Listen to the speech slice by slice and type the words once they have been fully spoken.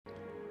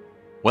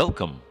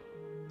Welcome.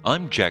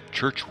 I'm Jack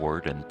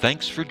Churchward, and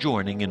thanks for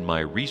joining in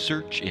my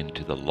research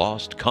into the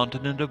lost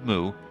continent of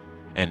Mu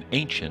and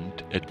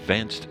ancient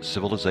advanced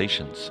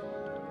civilizations.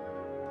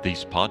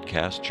 These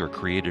podcasts are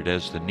created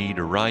as the need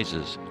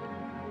arises,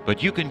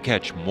 but you can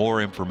catch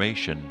more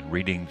information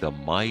reading the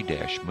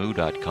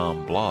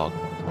my-mu.com blog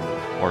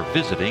or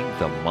visiting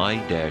the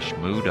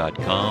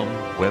my-mu.com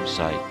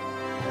website.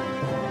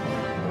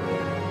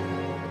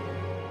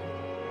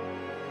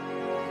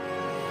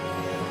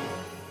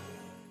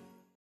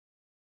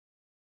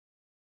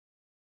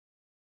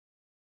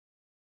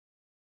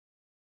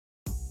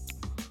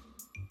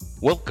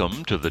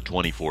 Welcome to the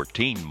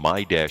 2014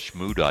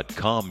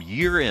 my-mu.com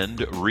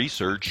year-end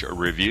research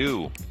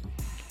review.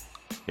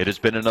 It has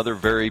been another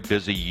very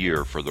busy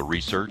year for the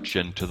research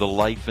into the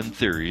life and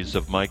theories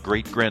of my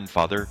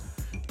great-grandfather,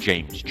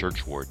 James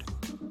Churchward.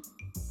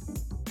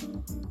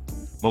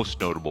 Most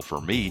notable for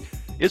me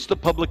is the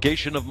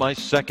publication of my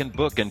second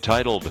book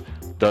entitled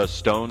The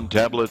Stone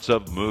Tablets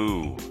of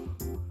Mu.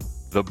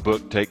 The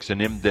book takes an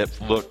in-depth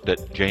look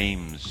at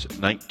James'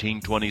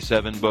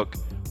 1927 book,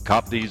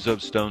 Copies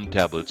of Stone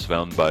Tablets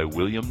Found by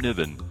William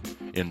Niven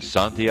in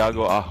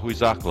Santiago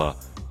Ahuizacla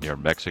near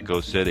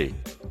Mexico City.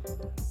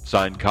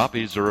 Signed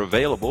copies are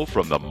available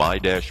from the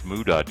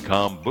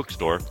my-mu.com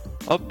bookstore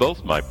of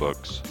both my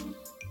books.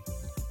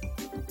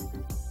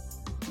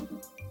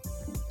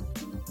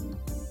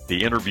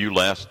 The interview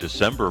last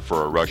December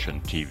for a Russian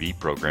TV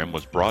program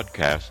was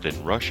broadcast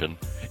in Russian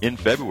in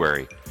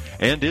February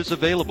and is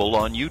available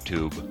on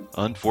YouTube.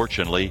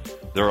 Unfortunately,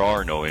 there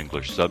are no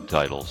English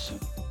subtitles.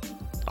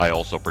 I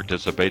also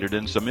participated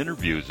in some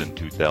interviews in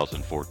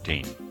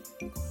 2014.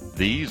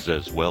 These,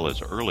 as well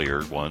as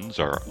earlier ones,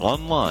 are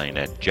online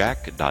at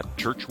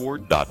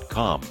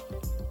jack.churchward.com.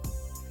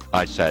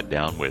 I sat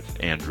down with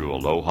Andrew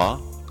Aloha,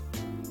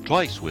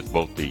 twice with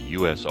both the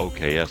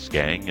USOKS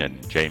gang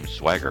and James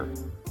Swagger.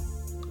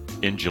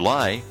 In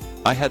July,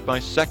 I had my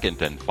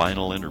second and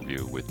final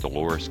interview with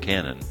Dolores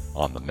Cannon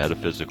on the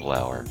Metaphysical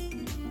Hour.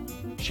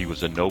 She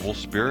was a noble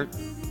spirit,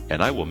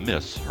 and I will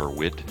miss her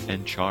wit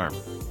and charm.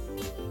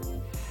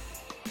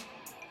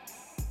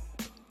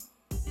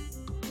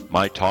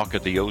 My talk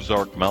at the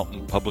Ozark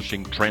Mountain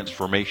Publishing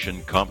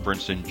Transformation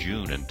Conference in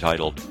June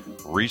entitled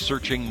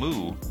Researching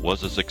Mu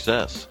was a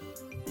success.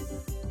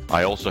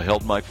 I also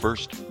held my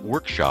first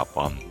workshop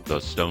on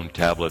the Stone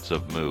Tablets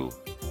of Mu.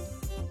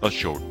 A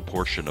short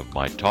portion of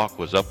my talk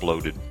was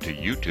uploaded to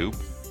YouTube,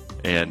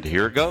 and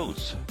here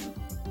goes. In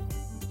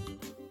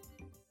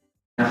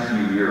the past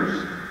few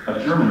years, a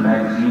German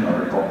magazine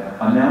article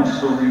announced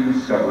the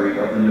rediscovery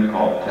of the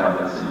Nikal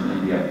tablets in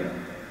India.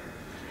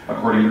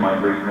 According to my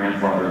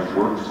great-grandfather's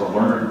works, the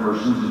learned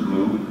persons of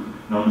Mu,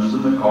 known as the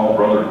Nikal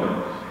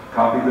Brotherhood,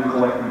 copied the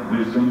collected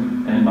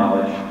wisdom and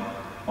knowledge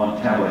on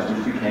tablets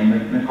which became the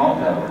Nikal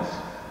tablets.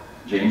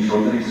 James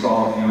wrote that he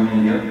saw a few in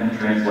India and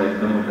translated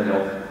them with the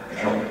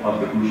help of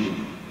the Ushi.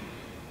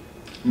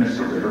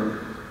 Mr. Ritter,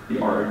 the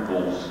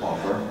article's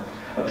author,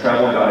 a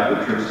travel guide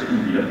with trips to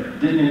India,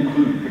 didn't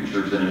include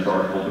pictures in his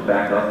article to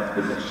back up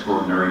his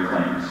extraordinary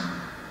claims.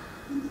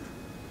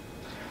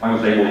 I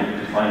was able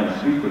to finally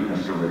speak with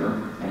Mr. Ritter,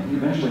 and he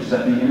eventually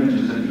sent me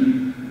images that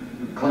he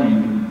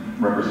claimed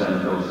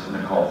represented those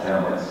Nikal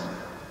tablets.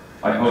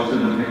 I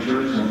posted the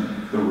pictures, and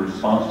the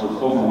response was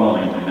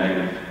overwhelmingly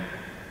negative.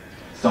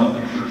 Some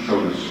pictures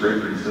showed a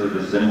script instead of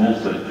the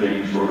symbols that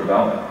James wrote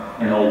about,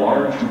 and a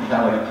large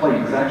metallic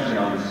plate was actually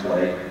on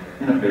display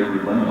in a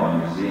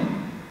Beirut-Lebanon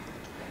museum.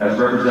 As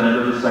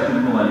representative of the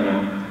second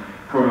millennium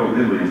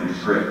Proto-Biblian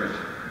script,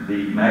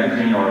 the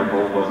magazine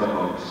article was a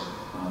hoax.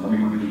 Let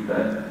me repeat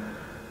that.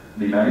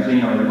 The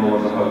magazine article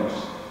was a hoax.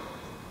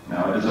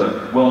 Now, it is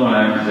a well-known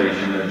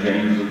accusation that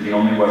James was the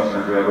only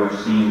Westerner to ever have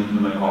seen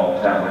the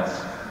Nikal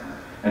tablets,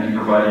 and he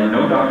provided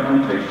no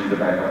documentation to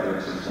back up their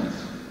existence.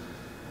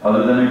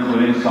 Other than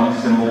including some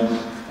symbols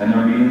and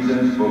their meanings in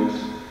his books,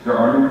 there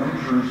are no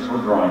pictures or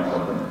drawings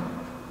of them.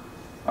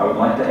 I would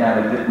like to add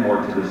a bit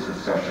more to this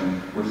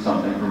discussion with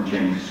something from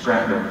James'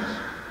 scrapbooks.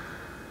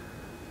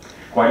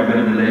 Quite a bit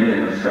of the data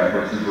in the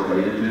scrapbooks is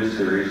related to his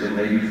theories and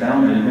may be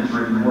found in his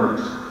written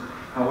works.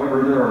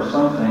 However, there are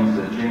some things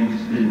that James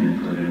didn't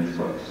include in his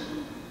books.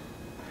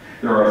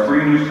 There are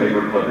 3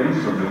 newspaper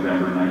clippings from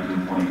November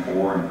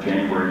 1924 and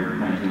January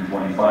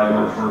 1925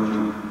 that refer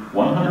to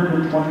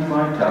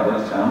 125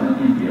 tablets found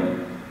in India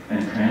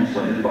and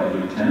translated by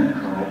Lieutenant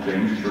Colonel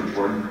James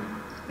Churchward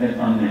and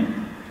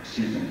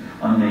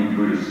unnamed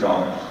Buddhist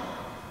scholars.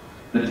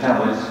 The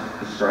tablets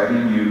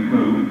describing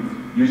Mu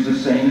use the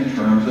same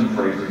terms and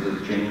phrases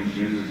as James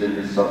uses in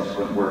his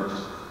subsequent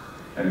works.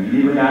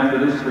 Immediately after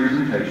this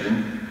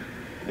presentation,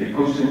 a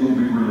posting will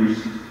be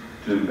released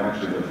to,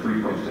 actually the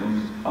 3 postings,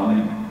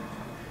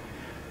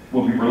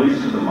 will be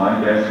released to the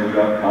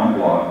my-mu.com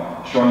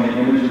blog, showing the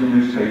image of the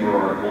newspaper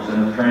articles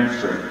and a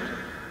transcript.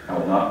 I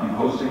will not be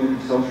posting it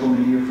to social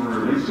media for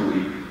at least a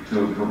week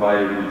to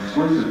provide an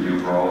exclusive view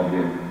for all of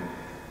you.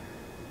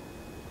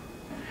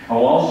 I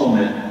will also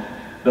admit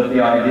that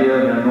the idea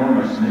of an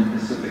enormous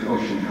mid-Pacific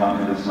Ocean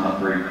continent is not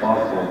very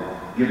plausible,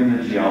 given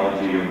the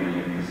geology of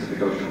the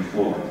Pacific Ocean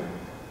floor.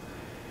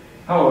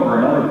 However,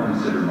 another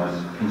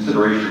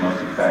consideration must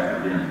be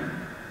factored in.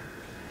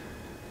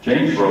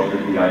 James wrote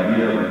that the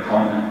idea of a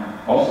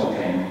continent also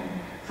came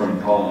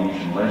from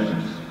Polynesian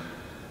legends.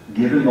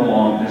 Given the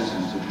long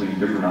distance between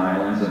different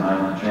islands and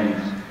island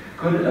chains,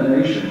 could a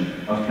nation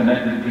of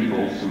connected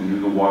peoples who knew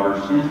the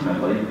waters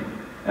intimately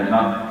and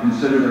not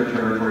consider their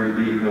territory to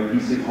be a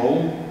cohesive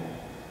whole?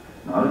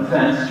 Not a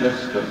fence,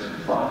 just a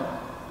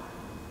thought.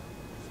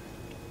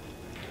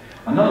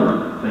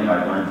 Another thing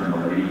I learned from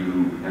the lady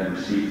who had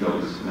received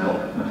those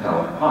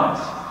metallic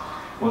pots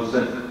was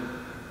that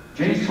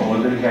James told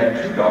her that he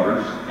had 2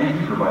 daughters and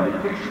he provided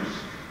pictures.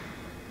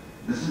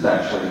 This is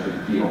actually a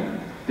big deal,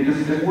 because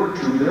if it were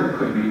true, there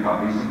could be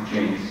copies of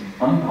James'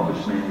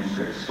 unpublished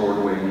manuscripts stored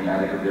away in the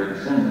attic of their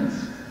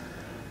descendants.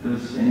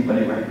 Does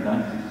anybody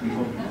recognize these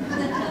people?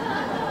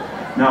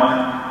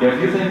 Now, if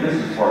you think this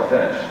is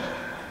far-fetched,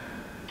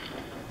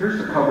 here's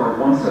the cover of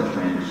one such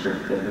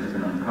manuscript that has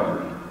been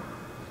uncovered.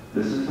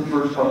 This is the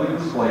first public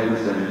display of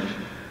this image.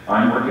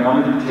 I'm working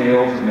on the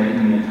details of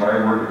making the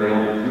entire work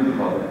available to the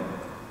public.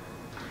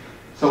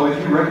 So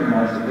if you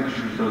recognize the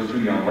pictures of those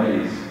 2 young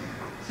ladies,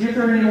 see if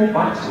there are any old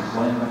boxes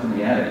lying up in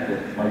the attic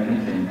that might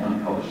contain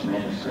unpublished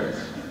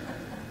manuscripts.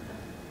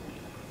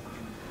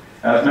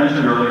 As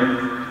mentioned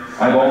earlier,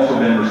 I've also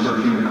been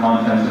researching the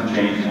contents of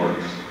James'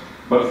 works.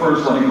 But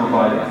first, let me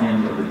provide a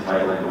hint of the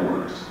title of the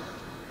works.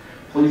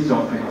 Please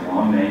don't pick a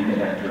long name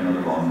to add to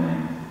another long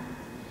name.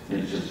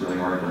 It's just really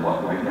hard to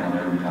write down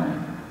every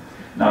time.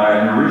 Now, I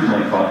had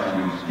originally thought to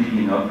use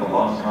Digging Up the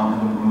Lost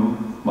Continent of Mu,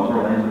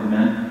 Motherland of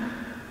Men,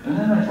 and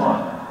then I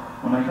thought,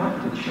 when I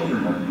got to the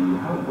Children of Mu,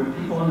 how would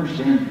people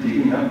understand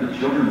digging up the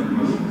Children of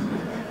Mu?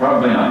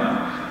 Probably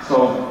not.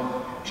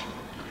 So,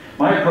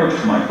 my approach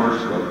to my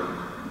first book,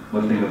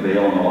 Lifting the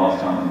Veil on the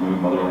Lost Continent of Mu,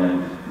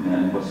 Motherland of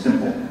Men, was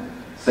simple.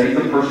 Save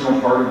the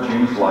personal part of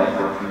James' life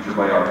for a future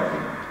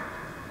biography.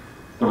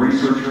 The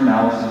research and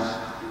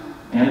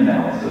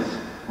analysis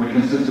would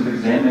consist of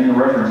examining the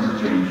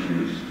references James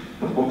used,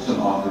 the books and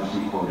authors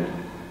he quoted.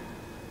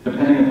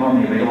 Depending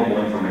upon the available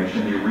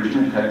information, the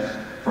original text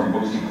from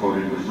books he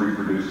quoted was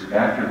reproduced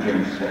after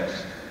James'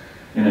 text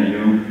in a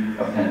new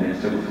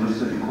appendix that was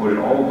listed and quoted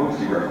all the books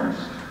he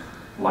referenced.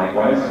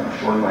 Likewise, a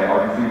short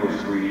biography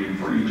was created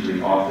for each of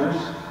the authors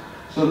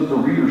so that the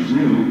readers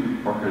knew,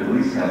 or could at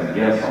least have a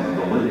guess on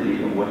the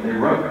validity of what they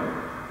wrote.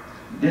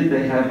 Did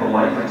they have the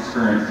life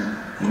experience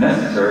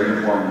necessary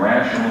to form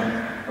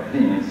rational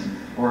opinions,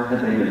 or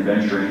had they been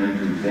venturing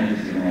into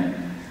fantasy land?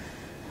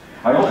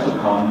 I also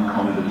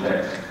combed the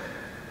text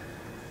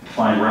to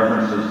find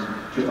references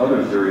to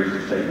other theories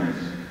or statements.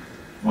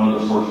 One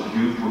of the sources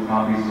used were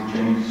copies of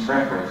James'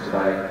 scrapbooks that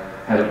I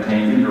had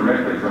obtained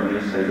indirectly from the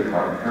estate of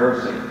Howard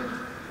Heresy.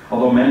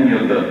 Although many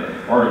of the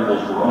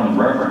articles were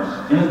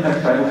unreferenced, in the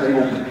text I was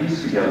able to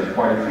piece together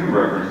quite a few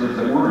references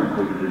that were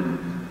included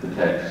in the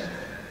text.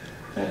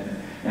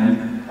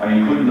 And I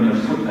included them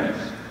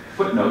as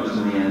footnotes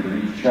in the end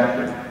of each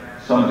chapter.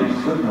 Some of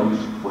these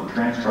footnotes were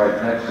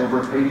transcribed text over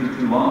a page or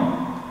 2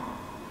 long.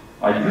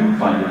 I do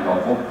find it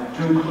helpful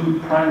to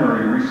include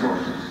primary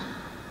resources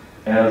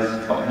as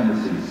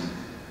appendices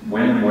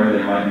when and where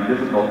they might be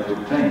difficult to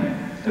obtain.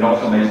 It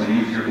also makes it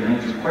easier to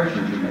answer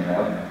questions you may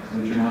have, so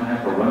that you don't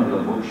have to run to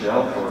the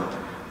bookshelf or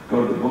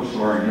go to the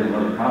bookstore and get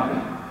another copy.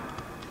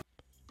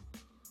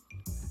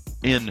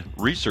 In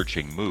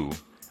researching Mu,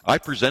 I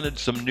presented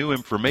some new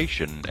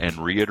information and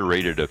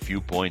reiterated a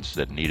few points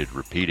that needed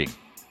repeating.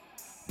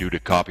 Due to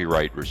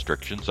copyright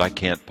restrictions, I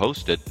can't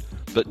post it,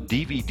 but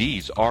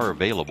DVDs are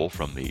available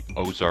from the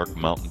Ozark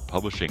Mountain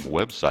Publishing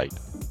website.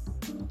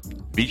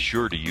 Be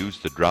sure to use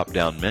the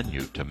drop-down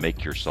menu to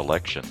make your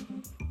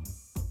selection.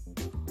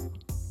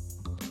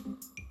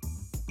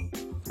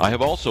 I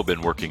have also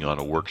been working on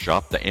a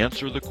workshop to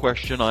answer the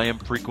question I am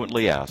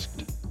frequently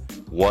asked: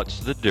 what's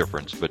the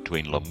difference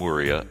between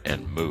Lemuria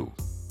and Mu?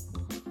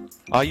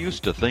 I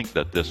used to think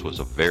that this was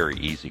a very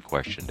easy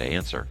question to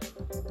answer.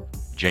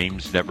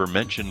 James never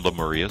mentioned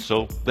Lemuria,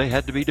 so they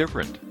had to be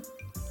different.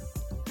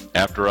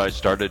 After I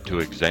started to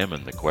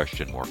examine the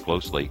question more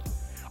closely,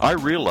 I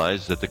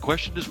realized that the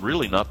question is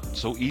really not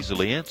so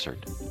easily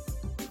answered.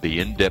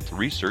 The in-depth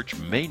research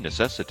may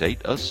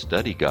necessitate a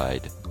study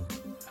guide.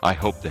 I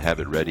hope to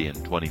have it ready in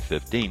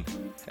 2015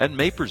 and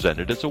may present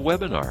it as a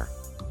webinar.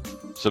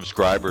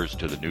 Subscribers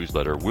to the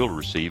newsletter will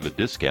receive a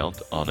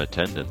discount on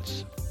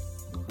attendance.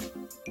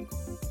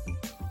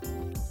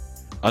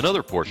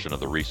 Another portion of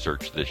the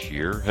research this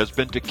year has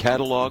been to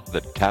catalog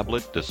the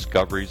tablet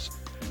discoveries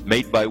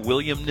made by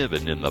William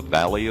Niven in the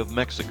Valley of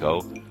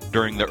Mexico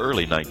during the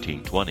early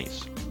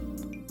 1920s.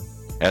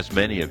 As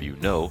many of you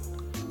know,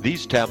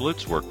 these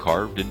tablets were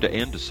carved into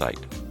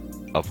andesite,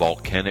 a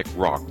volcanic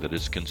rock that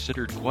is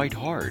considered quite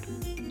hard.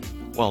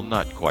 While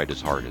not quite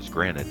as hard as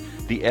granite,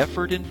 the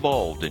effort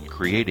involved in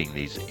creating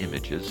these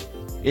images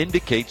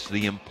indicates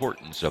the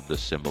importance of the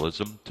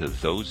symbolism to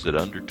those that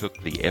undertook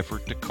the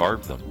effort to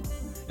carve them,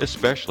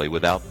 especially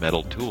without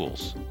metal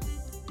tools.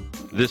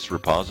 This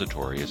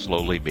repository is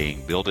slowly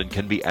being built and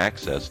can be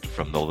accessed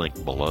from the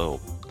link below.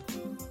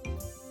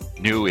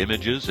 New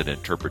images and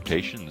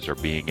interpretations are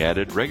being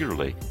added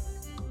regularly.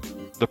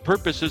 The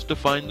purpose is to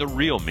find the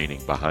real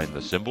meaning behind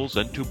the symbols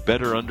and to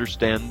better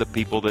understand the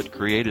people that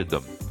created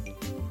them.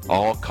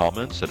 All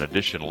comments and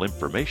additional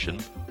information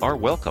are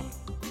welcome.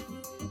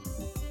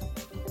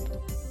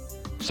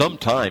 Some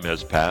time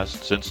has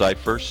passed since I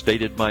first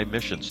stated my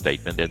mission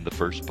statement in the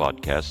first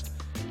podcast,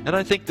 and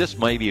I think this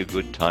might be a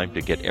good time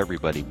to get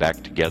everybody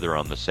back together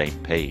on the same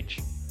page.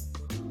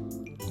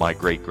 My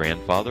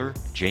great-grandfather,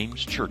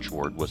 James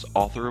Churchward, was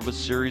author of a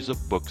series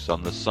of books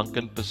on the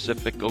sunken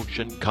Pacific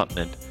Ocean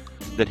continent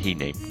that he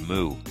named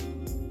Mu.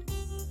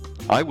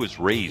 I was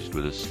raised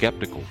with a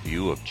skeptical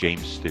view of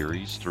James'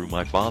 theories through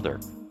my father.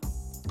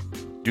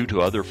 Due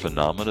to other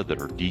phenomena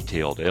that are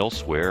detailed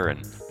elsewhere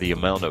and the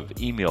amount of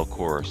email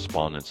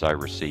correspondence I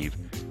receive,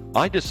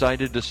 I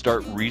decided to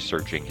start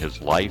researching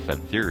his life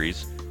and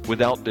theories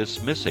without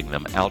dismissing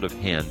them out of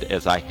hand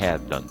as I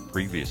had done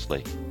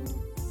previously.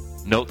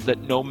 Note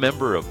that no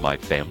member of my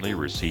family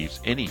receives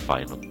any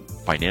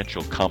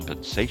financial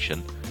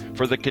compensation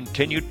for the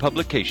continued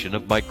publication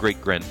of my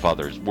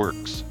great-grandfather's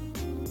works.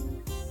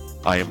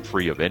 I am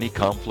free of any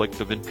conflict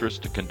of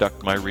interest to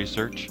conduct my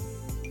research.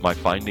 My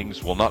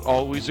findings will not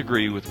always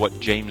agree with what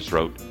James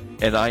wrote,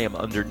 and I am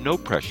under no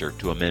pressure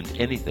to amend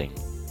anything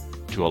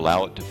to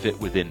allow it to fit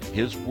within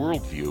his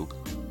worldview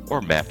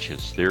or match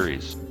his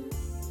theories.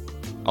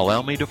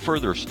 Allow me to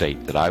further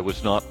state that I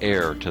was not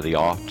heir to the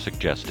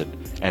oft-suggested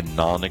and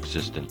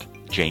non-existent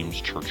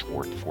James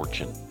Churchward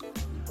fortune.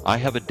 I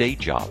have a day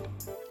job,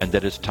 and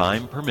that as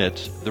time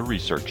permits, the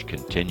research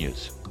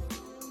continues.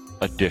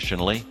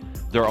 Additionally,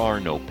 there are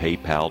no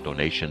PayPal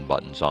donation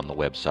buttons on the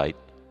website,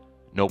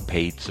 no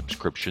paid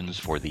subscriptions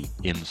for the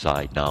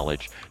inside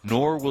knowledge,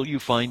 nor will you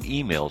find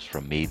emails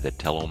from me that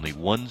tell only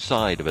one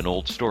side of an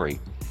old story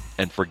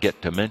and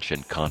forget to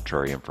mention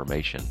contrary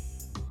information.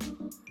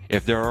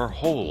 If there are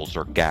holes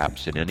or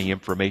gaps in any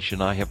information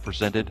I have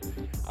presented,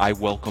 I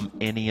welcome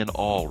any and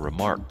all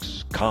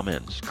remarks,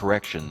 comments,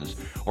 corrections,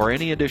 or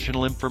any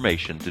additional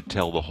information to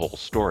tell the whole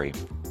story.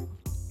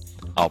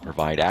 I'll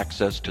provide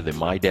access to the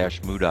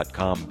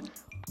my-mu.com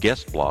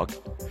guest blog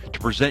to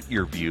present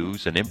your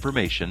views and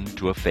information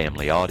to a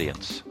family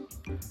audience.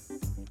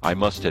 I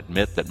must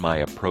admit that my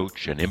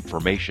approach and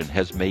information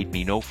has made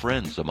me no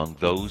friends among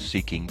those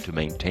seeking to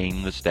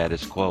maintain the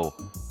status quo.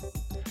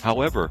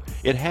 However,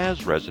 it has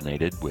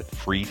resonated with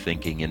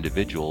free-thinking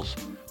individuals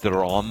that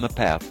are on the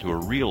path to a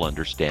real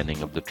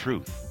understanding of the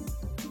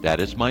truth. That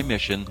is my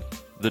mission,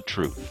 the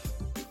truth.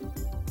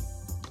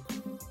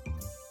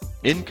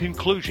 In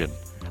conclusion,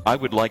 I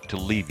would like to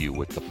leave you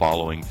with the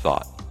following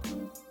thought.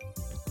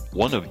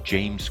 One of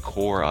James'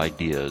 core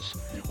ideas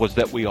was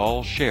that we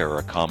all share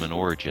a common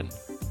origin,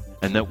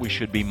 and that we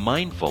should be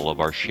mindful of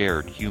our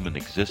shared human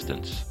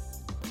existence.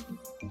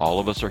 All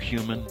of us are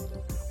human.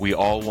 We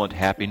all want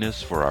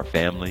happiness for our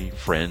family,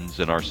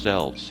 friends, and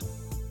ourselves.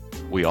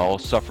 We all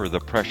suffer the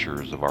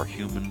pressures of our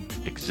human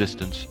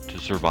existence to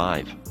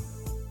survive.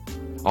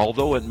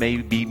 Although it may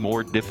be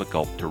more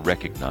difficult to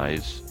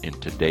recognize in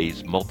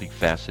today's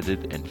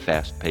multifaceted and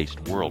fast-paced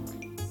world,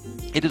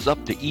 it is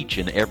up to each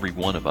and every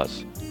one of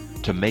us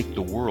to make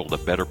the world a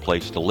better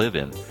place to live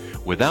in,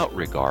 without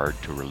regard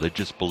to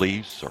religious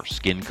beliefs or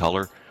skin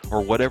color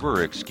or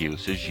whatever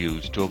excuse is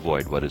used to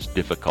avoid what is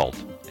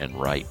difficult and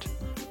right.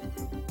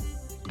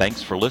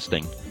 Thanks for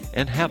listening,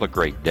 and have a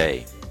great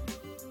day.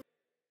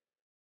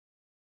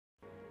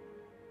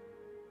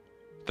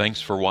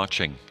 Thanks for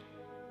watching.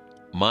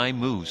 My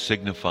Mu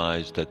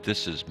signifies that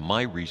this is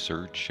my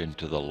research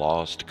into the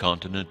lost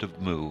continent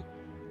of Mu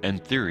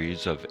and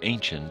theories of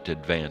ancient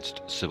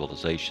advanced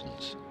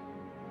civilizations.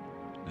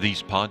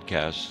 These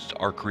podcasts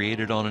are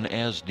created on an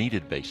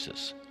as-needed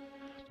basis,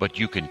 but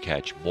you can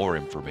catch more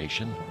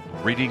information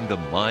reading the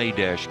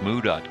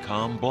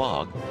my-mu.com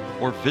blog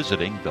or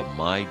visiting the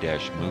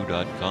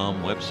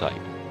my-mu.com website.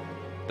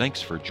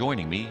 Thanks for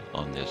joining me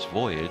on this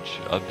voyage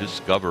of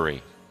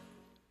discovery.